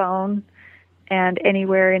jaw bone and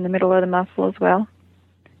anywhere in the middle of the muscle as well.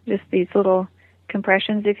 Just these little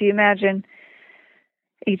compressions. If you imagine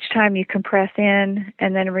each time you compress in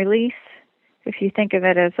and then release, if you think of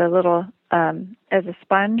it as a little, as a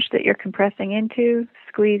sponge that you're compressing into,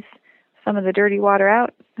 squeeze some of the dirty water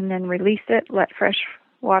out and then release it, let fresh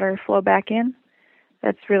water flow back in.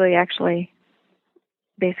 That's really actually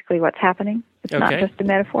basically what's happening. It's not just a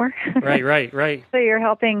metaphor. Right. So you're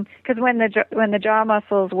helping, because when the jaw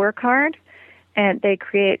muscles work hard and they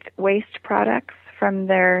create waste products from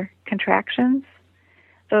their contractions,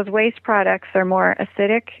 those waste products are more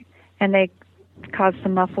acidic and they cause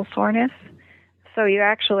some muscle soreness. So you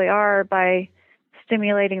actually are, by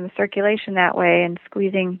stimulating the circulation that way and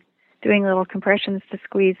squeezing, doing little compressions to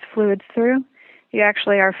squeeze fluids through, you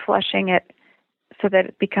actually are flushing it so that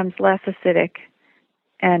it becomes less acidic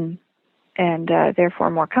and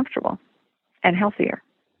therefore more comfortable and healthier.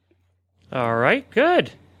 All right,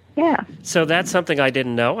 good. Yeah. So that's something I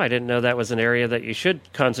didn't know. I didn't know that was an area that you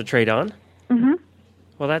should concentrate on. Mm-hmm.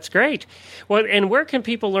 Well, that's great. Well, and where can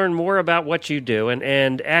people learn more about what you do?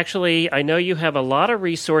 And actually, I know you have a lot of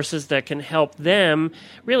resources that can help them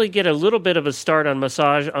really get a little bit of a start on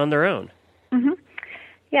massage on their own. Mm-hmm.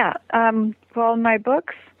 Yeah. Well, my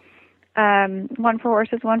books, one for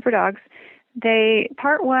horses, one for dogs,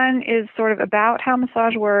 part one is sort of about how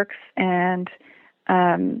massage works and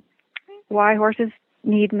why horses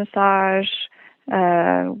need massage,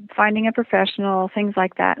 finding a professional, things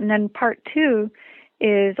like that. And then part two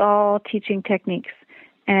is all teaching techniques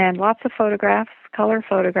and lots of photographs, color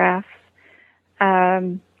photographs,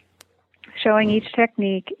 showing each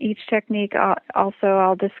technique. Each technique also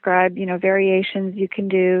I'll describe, variations you can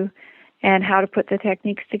do and how to put the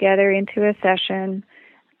techniques together into a session.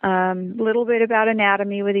 Little bit about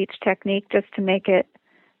anatomy with each technique just to make it,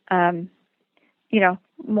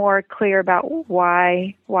 more clear about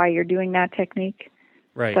why you're doing that technique.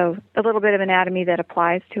 Right. So a little bit of anatomy that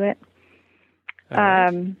applies to it.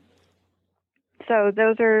 Right. So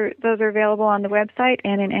those are available on the website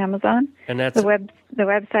and in Amazon. And that's the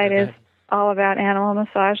website is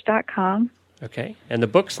allaboutanimalmassage.com. Okay. And the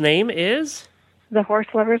book's name is The Horse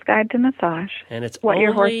Lover's Guide to Massage. And it's what only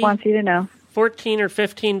your horse wants you to know. $14 or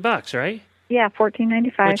 $15, right? Yeah,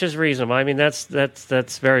 $14.95. Which is reasonable. I mean, that's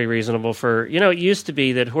very reasonable for, it used to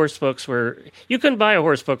be that horse books you couldn't buy a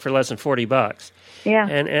horse book for less than $40. Yeah.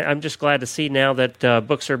 And I'm just glad to see now that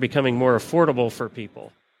books are becoming more affordable for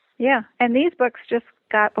people. Yeah, and these books just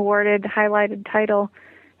got awarded highlighted title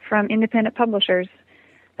from independent publishers.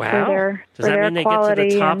 Wow. Does that mean they get to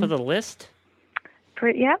the top of the list?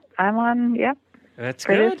 Yep, I'm on, yep. That's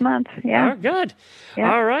for good. This month, yeah. Oh, good.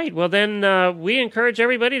 Yeah. All right. Well, then we encourage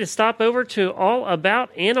everybody to stop over to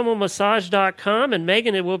allaboutanimalmassage.com. And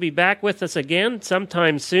Megan will be back with us again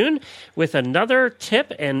sometime soon with another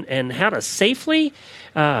tip and how to safely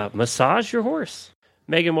massage your horse.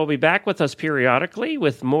 Megan will be back with us periodically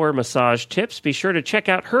with more massage tips. Be sure to check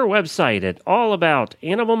out her website at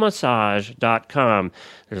allaboutanimalmassage.com.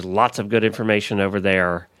 There's lots of good information over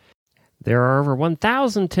there. There are over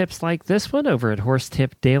 1,000 tips like this one over at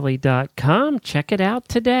horsetipdaily.com. Check it out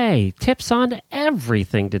today. Tips on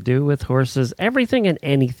everything to do with horses, everything and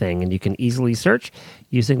anything, and you can easily search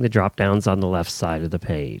using the drop-downs on the left side of the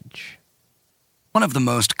page. One of the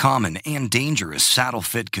most common and dangerous saddle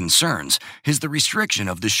fit concerns is the restriction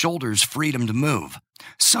of the shoulder's freedom to move.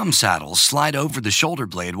 Some saddles slide over the shoulder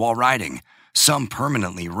blade while riding, some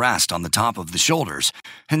permanently rest on the top of the shoulders,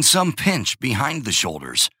 and some pinch behind the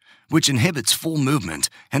shoulders, which inhibits full movement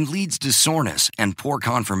and leads to soreness and poor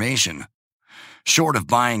conformation. Short of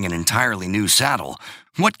buying an entirely new saddle,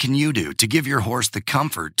 what can you do to give your horse the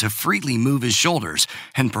comfort to freely move his shoulders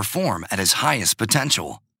and perform at his highest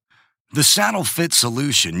potential? The saddle fit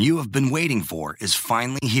solution you have been waiting for is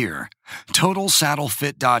finally here.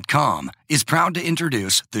 TotalSaddleFit.com is proud to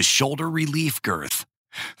introduce the Shoulder Relief Girth.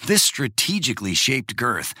 This strategically shaped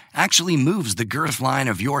girth actually moves the girth line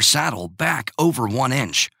of your saddle back over 1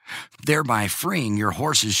 inch, thereby freeing your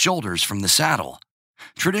horse's shoulders from the saddle.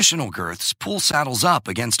 Traditional girths pull saddles up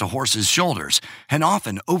against a horse's shoulders and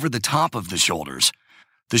often over the top of the shoulders.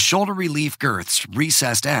 The Shoulder Relief Girth's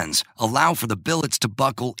recessed ends allow for the billets to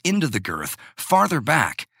buckle into the girth farther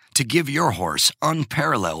back to give your horse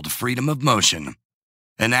unparalleled freedom of motion.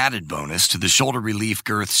 An added bonus to the Shoulder Relief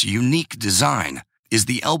Girth's unique design is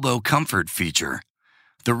the elbow comfort feature.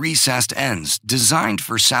 The recessed ends, designed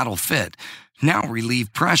for saddle fit, now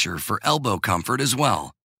relieve pressure for elbow comfort as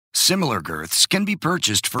well. Similar girths can be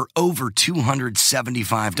purchased for over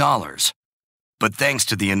 $275. But thanks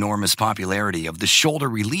to the enormous popularity of the shoulder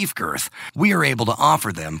relief girth, we are able to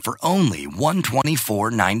offer them for only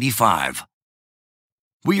 $124.95.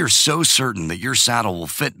 We are so certain that your saddle will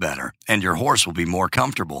fit better and your horse will be more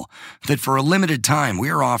comfortable that for a limited time we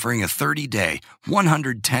are offering a 30-day,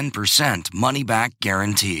 110% money-back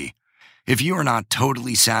guarantee. If you are not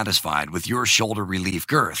totally satisfied with your shoulder relief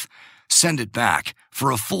girth, send it back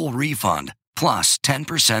for a full refund plus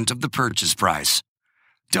 10% of the purchase price.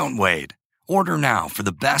 Don't wait. Order now for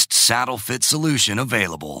the best saddle fit solution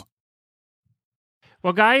available.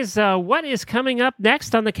 Well, guys, what is coming up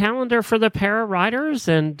next on the calendar for the para riders?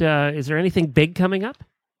 And is there anything big coming up?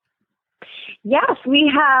 Yes, we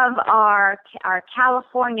have our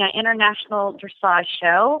California International Dressage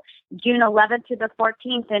Show, June 11th to the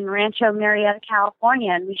 14th in Rancho Murieta,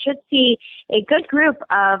 California. And we should see a good group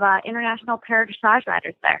of international para dressage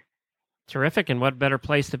riders there. Terrific. And what better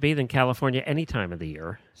place to be than California any time of the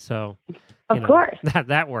year? So, of course.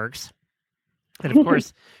 That works. And of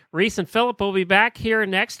course, Reese and Philip will be back here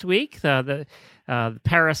next week. The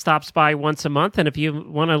para stops by once a month. And if you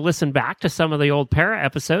want to listen back to some of the old para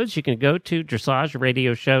episodes, you can go to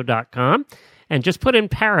dressageradioshow.com and just put in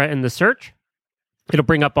para in the search. It'll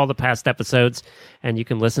bring up all the past episodes and you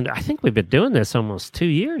can listen to, I think we've been doing this almost 2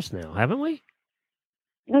 years now, haven't we?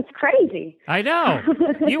 That's crazy. I know.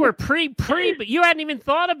 You were but you hadn't even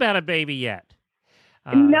thought about a baby yet.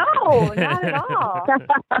 No, not at all.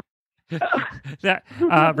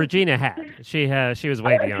 Regina had. She was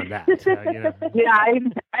way beyond that. Yeah, I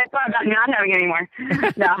thought about not having any more.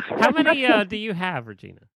 No. How many do you have,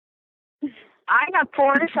 Regina? I have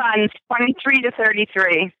 4 sons, 23 to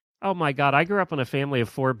 33. Oh my God! I grew up in a family of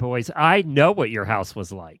 4 boys. I know what your house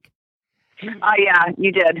was like. Oh yeah,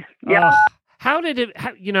 you did. Yeah. How did it?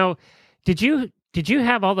 Did you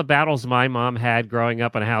have all the battles my mom had growing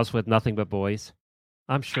up in a house with nothing but boys?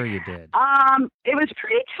 I'm sure you did. It was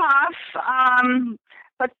pretty tough,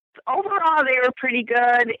 but overall they were pretty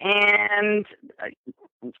good, and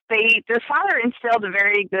their father instilled a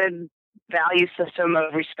very good value system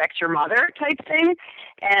of respect your mother type thing,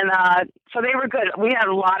 and so they were good. We had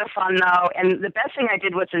a lot of fun though, and the best thing I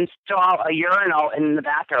did was install a urinal in the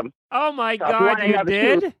bathroom. Oh my God, you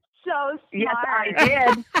did? So smart. Yes, I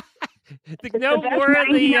did. No more of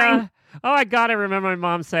the. Oh my God! I remember my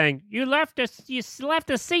mom saying, "You left a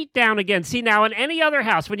seat down again." See, now in any other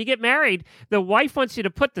house, when you get married, the wife wants you to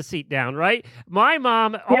put the seat down, right? My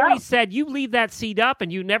mom always said, "You leave that seat up,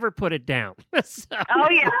 and you never put it down." So. Oh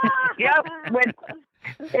yeah, yep.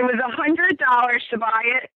 It was $100 to buy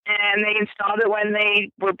it, and they installed it when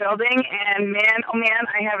they were building. And man, oh man,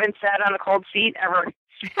 I haven't sat on a cold seat ever.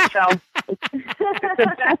 So it's the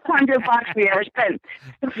best $100 we ever spent.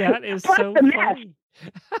 That is plus so the funny. mess.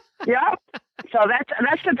 Yep. So that's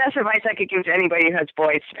the best advice I could give to anybody who has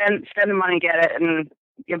boys. Spend the money, get it, and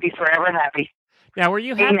you'll be forever happy. Now, were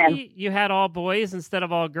you happy Amen. You had all boys instead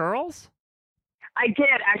of all girls? I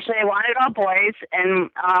did, actually. I wanted all boys,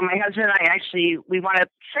 and my husband and I we wanted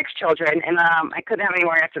 6 children, and I couldn't have any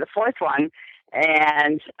more after the 4th one.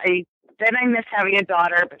 And I missed having a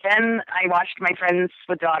daughter, but then I watched my friends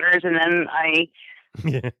with daughters, and then I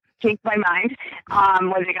changed my mind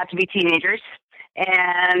when they got to be teenagers.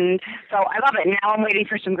 And so I love it. Now I'm waiting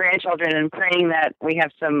for some grandchildren and praying that we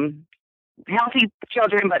have some healthy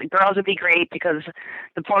children, but girls would be great because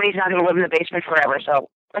the pony's not going to live in the basement forever. So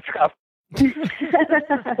let's go.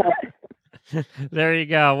 There you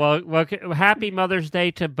go. Well, happy Mother's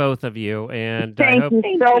Day to both of you. And Thank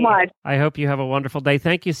you so much. I hope you have a wonderful day.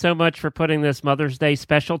 Thank you so much for putting this Mother's Day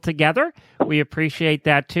special together. We appreciate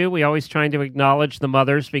that too. We always trying to acknowledge the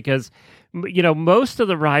mothers because, most of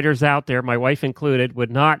the riders out there, my wife included,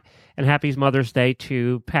 would not, and happy Mother's Day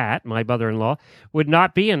to Pat, my mother-in-law, would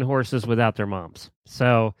not be in horses without their moms.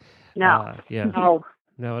 So, no.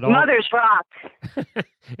 No, it all, Mothers rock.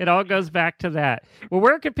 It all goes back to that. Well,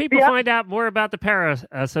 where can people find out more about the Para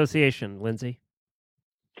Association, Lindsay?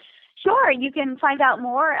 Sure. You can find out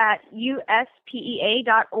more at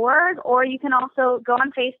USPEA.org, or you can also go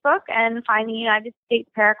on Facebook and find the United States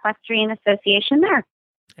Para Equestrian Association there.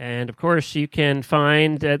 And, of course, you can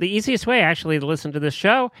find the easiest way, actually, to listen to this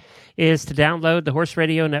show is to download the Horse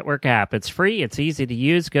Radio Network app. It's free. It's easy to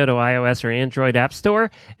use. Go to iOS or Android App Store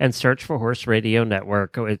and search for Horse Radio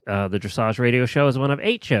Network. The Dressage Radio Show is one of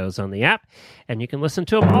 8 shows on the app, and you can listen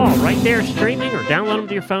to them all right there streaming or download them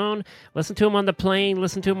to your phone. Listen to them on the plane.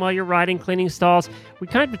 Listen to them while you're riding, cleaning stalls. We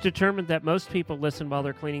kind of determined that most people listen while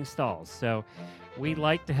they're cleaning stalls. So we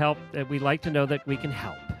like to help. We like to know that we can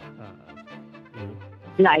help.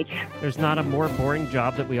 Nice. There's not a more boring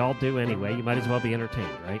job that we all do anyway. You might as well be entertained,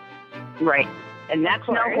 right? Right. And that's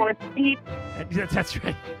no horse thief. That's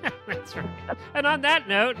right. That's right. And on that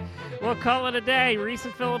note, we'll call it a day. Reese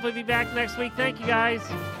and Philip will be back next week. Thank you, guys.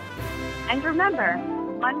 And remember,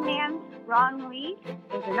 one man's wrong lead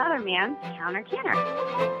is another man's counter canter.